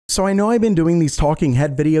So I know I've been doing these talking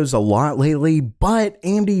head videos a lot lately, but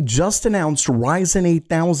AMD just announced Ryzen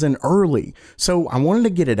 8000 early, so I wanted to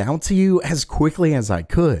get it out to you as quickly as I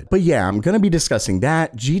could. But yeah, I'm going to be discussing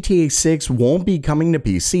that. GTA 6 won't be coming to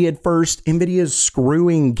PC at first, Nvidia's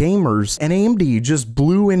screwing gamers, and AMD just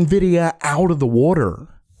blew Nvidia out of the water.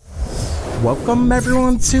 Welcome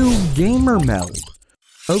everyone to Gamer Meld.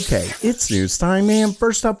 Okay, it's news time, and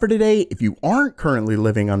first up for today, if you aren't currently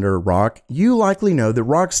living under a rock, you likely know that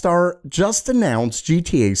Rockstar just announced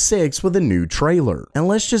GTA 6 with a new trailer. And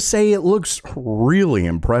let's just say it looks really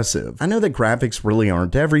impressive. I know that graphics really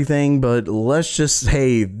aren't everything, but let's just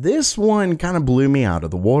say this one kind of blew me out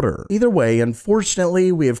of the water. Either way,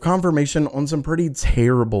 unfortunately, we have confirmation on some pretty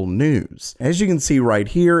terrible news. As you can see right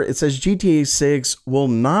here, it says GTA 6 will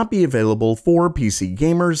not be available for PC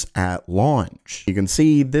gamers at launch. You can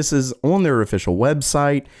see this is on their official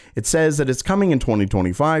website. It says that it's coming in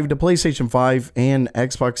 2025 to PlayStation 5 and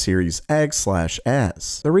Xbox Series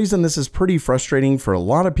X/S. The reason this is pretty frustrating for a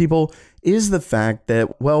lot of people is the fact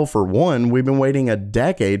that, well, for one, we've been waiting a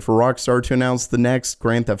decade for Rockstar to announce the next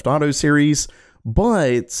Grand Theft Auto series.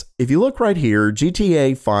 But if you look right here,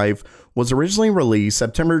 GTA 5 was originally released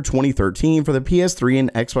September 2013 for the PS3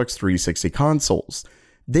 and Xbox 360 consoles.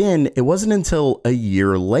 Then it wasn't until a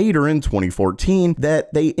year later in 2014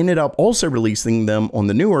 that they ended up also releasing them on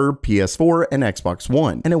the newer PS4 and Xbox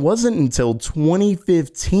One. And it wasn't until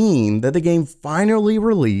 2015 that the game finally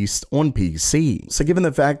released on PC. So given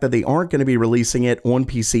the fact that they aren't going to be releasing it on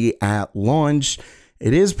PC at launch,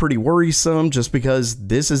 it is pretty worrisome just because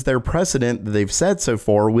this is their precedent that they've set so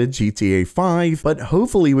far with GTA 5, but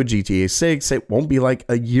hopefully with GTA 6, it won't be like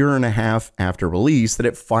a year and a half after release that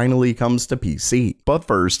it finally comes to PC. But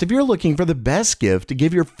first, if you're looking for the best gift to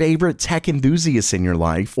give your favorite tech enthusiasts in your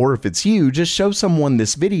life, or if it's you, just show someone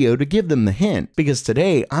this video to give them the hint, because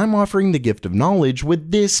today I'm offering the gift of knowledge with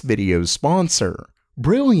this video's sponsor.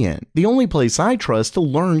 Brilliant, the only place I trust to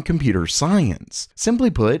learn computer science. Simply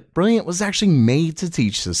put, Brilliant was actually made to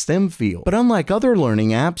teach the STEM field. But unlike other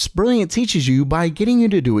learning apps, Brilliant teaches you by getting you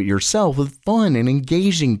to do it yourself with fun and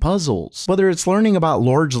engaging puzzles. Whether it's learning about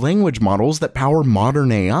large language models that power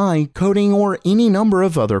modern AI, coding, or any number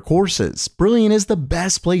of other courses, Brilliant is the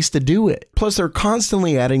best place to do it. Plus, they're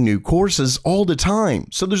constantly adding new courses all the time,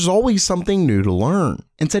 so there's always something new to learn.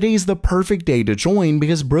 And today's the perfect day to join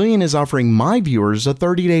because Brilliant is offering my viewers a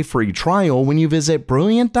 30-day free trial when you visit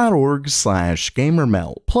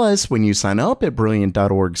brilliant.org/gamermeld. Plus, when you sign up at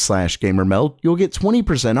brilliant.org/gamermeld, you'll get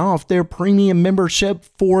 20% off their premium membership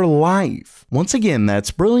for life. Once again,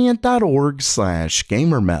 that's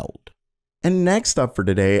brilliant.org/gamermeld. And next up for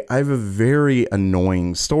today, I have a very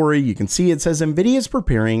annoying story. You can see it says Nvidia is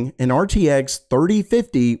preparing an RTX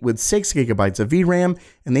 3050 with 6GB of VRAM,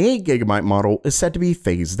 and the 8GB model is set to be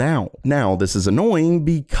phased out. Now, this is annoying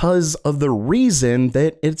because of the reason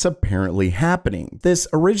that it's apparently happening. This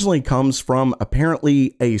originally comes from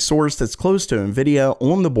apparently a source that's close to Nvidia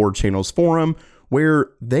on the board channels forum, where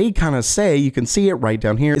they kind of say, you can see it right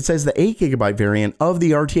down here, it says the 8GB variant of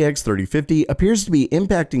the RTX 3050 appears to be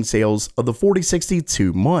impacting sales of the 4060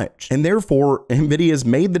 too much, and therefore Nvidia has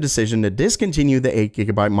made the decision to discontinue the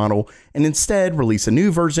 8GB model and instead release a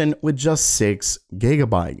new version with just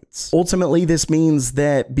 6GB. Ultimately, this means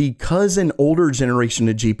that because an older generation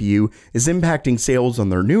of GPU is impacting sales on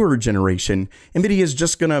their newer generation, Nvidia is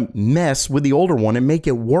just gonna mess with the older one and make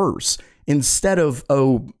it worse. Instead of,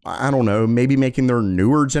 oh, I don't know, maybe making their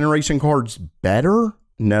newer generation cards better?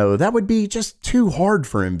 No, that would be just too hard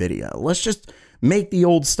for Nvidia. Let's just make the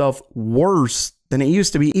old stuff worse than it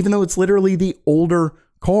used to be, even though it's literally the older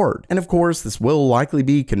card. And of course, this will likely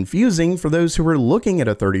be confusing for those who are looking at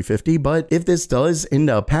a 3050, but if this does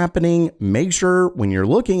end up happening, make sure when you're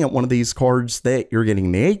looking at one of these cards that you're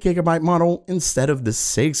getting the 8GB model instead of the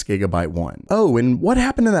 6GB one. Oh, and what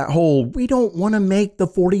happened to that whole, we don't want to make the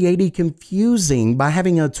 4080 confusing by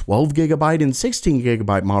having a 12GB and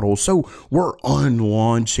 16GB model, so we're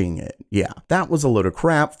unlaunching it. Yeah, that was a load of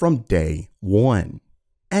crap from day one.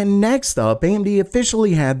 And next up, AMD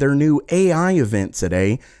officially had their new AI event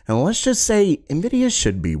today, and let's just say Nvidia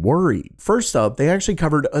should be worried. First up, they actually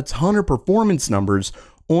covered a ton of performance numbers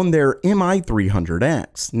on their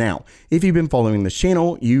MI300X. Now, if you've been following this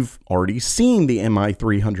channel, you've already seen the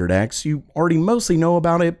MI300X, you already mostly know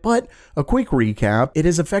about it, but a quick recap, it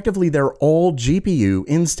is effectively their all GPU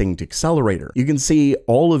Instinct accelerator. You can see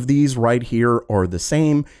all of these right here are the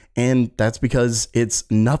same, and that's because it's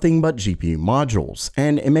nothing but GPU modules,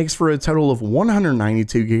 and it makes for a total of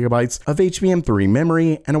 192 gigabytes of HBM3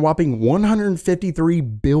 memory and a whopping 153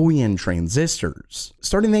 billion transistors.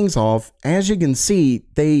 Starting things off, as you can see,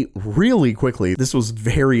 they really quickly, this was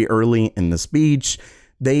very early in the speech,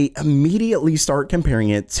 they immediately start comparing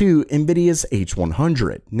it to Nvidia's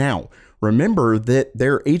H100. Now, remember that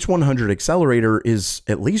their H100 accelerator is,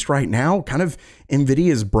 at least right now, kind of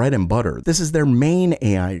Nvidia's bread and butter. This is their main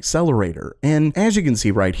AI accelerator. And as you can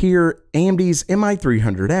see right here, AMD's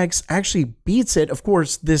MI300X actually beats it. Of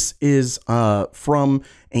course, this is from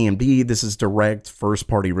AMD. This is direct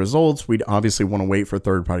first-party results. We'd obviously want to wait for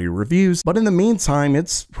third-party reviews, but in the meantime,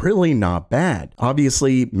 it's really not bad.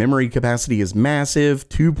 Obviously, memory capacity is massive,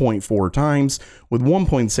 2.4 times, with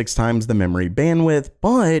 1.6 times the memory bandwidth,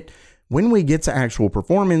 but when we get to actual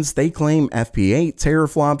performance, they claim FP8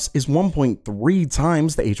 teraflops is 1.3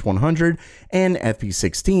 times the H100, and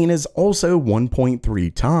FP16 is also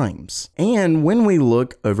 1.3 times. And when we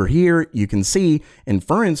look over here, you can see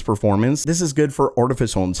inference performance. This is good for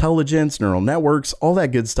artificial intelligence, neural networks, all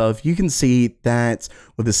that good stuff. You can see that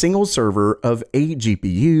with a single server of 8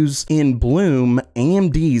 GPUs in Bloom,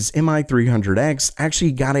 AMD's MI300X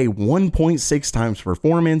actually got a 1.6 times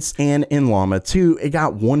performance, and in Llama 2, it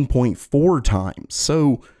got 1.4 times.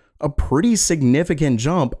 So a pretty significant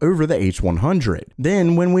jump over the H100.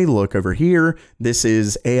 Then when we look over here, this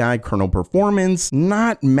is AI kernel performance,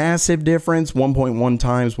 not massive difference, 1.1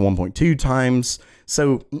 times, 1.2 times.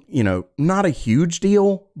 So, you know, not a huge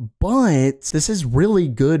deal, but this is really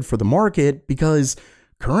good for the market because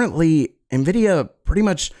currently Nvidia pretty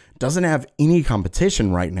much doesn't have any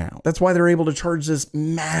competition right now. That's why they're able to charge this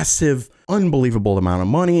massive, unbelievable amount of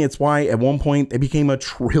money. It's why at one point they became a $1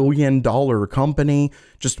 trillion company,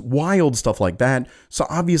 just wild stuff like that. So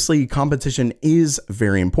obviously competition is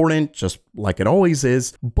very important, just like it always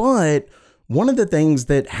is. But one of the things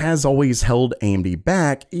that has always held AMD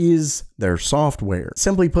back is their software.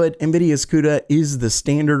 Simply put, NVIDIA's CUDA is the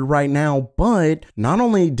standard right now, but not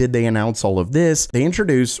only did they announce all of this, they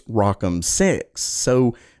introduced ROCm 6.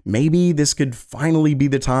 So maybe this could finally be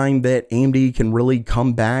the time that AMD can really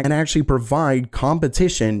come back and actually provide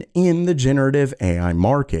competition in the generative AI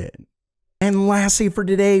market. And lastly for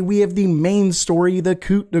today, we have the main story, the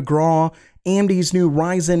coup de grace, AMD's new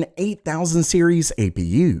Ryzen 8000 series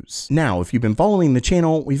APUs. Now, if you've been following the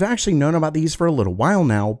channel, we've actually known about these for a little while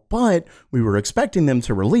now, but we were expecting them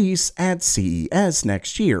to release at CES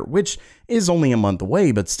next year, which is only a month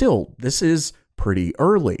away, but still, this is pretty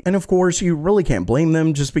early. And of course, you really can't blame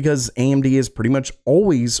them just because AMD has pretty much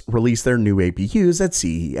always released their new APUs at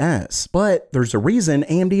CES. But there's a reason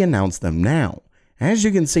AMD announced them now. As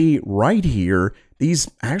you can see right here, these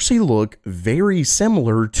actually look very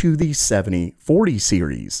similar to the 7040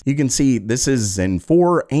 series. You can see this is Zen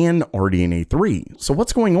 4 and RDNA 3. So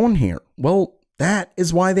what's going on here? Well, that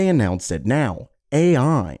is why they announced it now,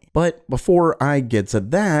 AI. But before I get to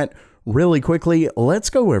that, really quickly, let's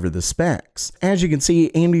go over the specs. As you can see,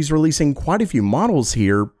 AMD's releasing quite a few models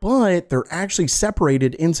here, but they're actually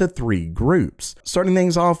separated into 3 groups. Starting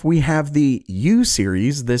things off, we have the U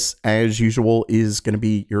series. This, as usual, is going to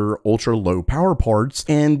be your ultra low power parts,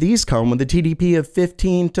 and these come with a TDP of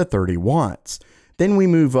 15 to 30 watts. Then we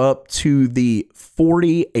move up to the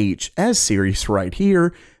 40HS series right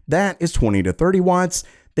here. That is 20 to 30 watts.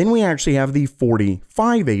 Then we actually have the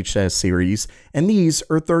 45HS series, and these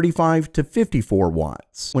are 35 to 54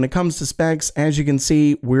 watts. When it comes to specs, as you can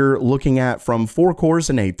see, we're looking at from 4 cores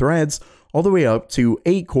and 8 threads, all the way up to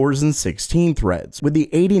 8 cores and 16 threads, with the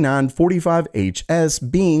 8945HS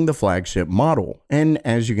being the flagship model. And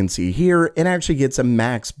as you can see here, it actually gets a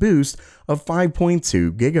max boost of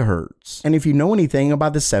 5.2 gigahertz. And if you know anything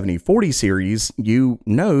about the 7040 series, you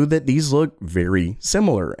know that these look very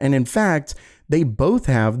similar. And in fact, they both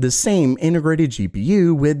have the same integrated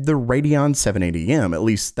GPU with the Radeon 780M, at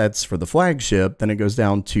least that's for the flagship. Then it goes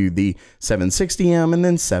down to the 760M and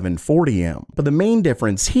then 740M. But the main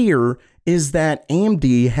difference here is that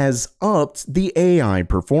AMD has upped the AI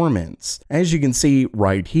performance. As you can see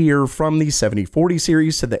right here, from the 7040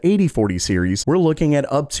 series to the 8040 series, we're looking at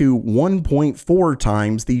up to 1.4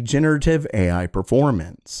 times the generative AI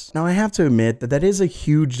performance. Now, I have to admit that that is a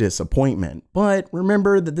huge disappointment, but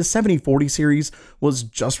remember that the 7040 series was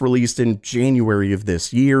just released in January of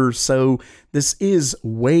this year, so this is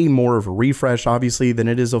way more of a refresh, obviously, than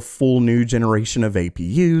it is a full new generation of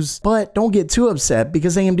APUs. But don't get too upset,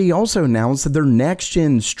 because AMD also announced that their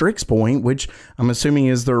next-gen Strix Point, which I'm assuming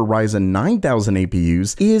is their Ryzen 9000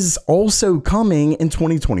 APUs, is also coming in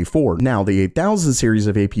 2024. Now, the 8000 series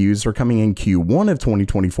of APUs are coming in Q1 of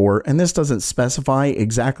 2024, and this doesn't specify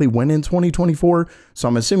exactly when in 2024, so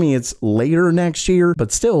I'm assuming it's later next year.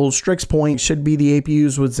 But still, Strix Point should be the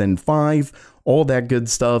APUs with Zen 5, all that good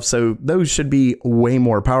stuff. So those should be way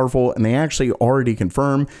more powerful. And they actually already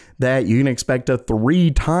confirm that you can expect a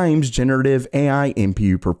 3 times generative AI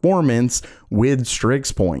NPU performance with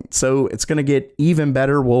Strix Point. So it's going to get even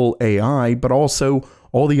better, well, AI, but also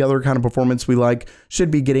all the other kind of performance we like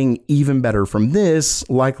should be getting even better from this,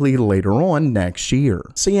 likely later on next year.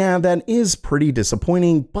 So yeah, that is pretty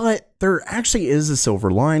disappointing, but there actually is a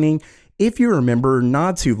silver lining. If you remember,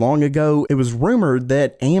 not too long ago, it was rumored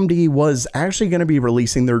that AMD was actually going to be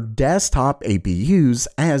releasing their desktop APUs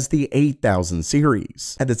as the 8000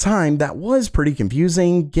 series. At the time, that was pretty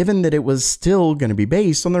confusing given that it was still going to be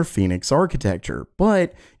based on their Phoenix architecture,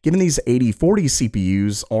 but given these 8040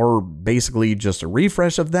 CPUs are basically just a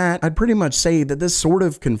refresh of that, I'd pretty much say that this sort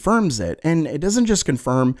of confirms it, and it doesn't just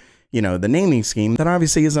confirm the naming scheme, that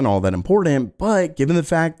obviously isn't all that important, but given the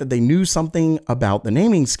fact that they knew something about the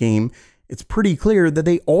naming scheme, it's pretty clear that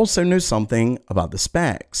they also know something about the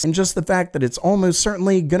specs, and just the fact that it's almost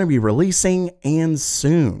certainly going to be releasing and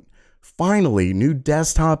soon. Finally, new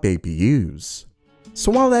desktop APUs. So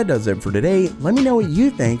while that does it for today, let me know what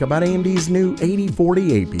you think about AMD's new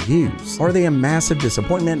 8040 APUs. Are they a massive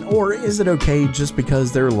disappointment, or is it okay just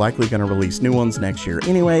because they're likely going to release new ones next year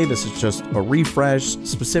anyway? This is just a refresh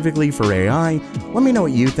specifically for AI. Let me know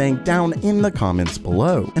what you think down in the comments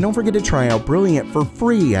below. And don't forget to try out Brilliant for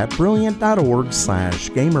free at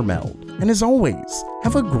brilliant.org/gamermeld. And as always,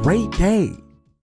 have a great day.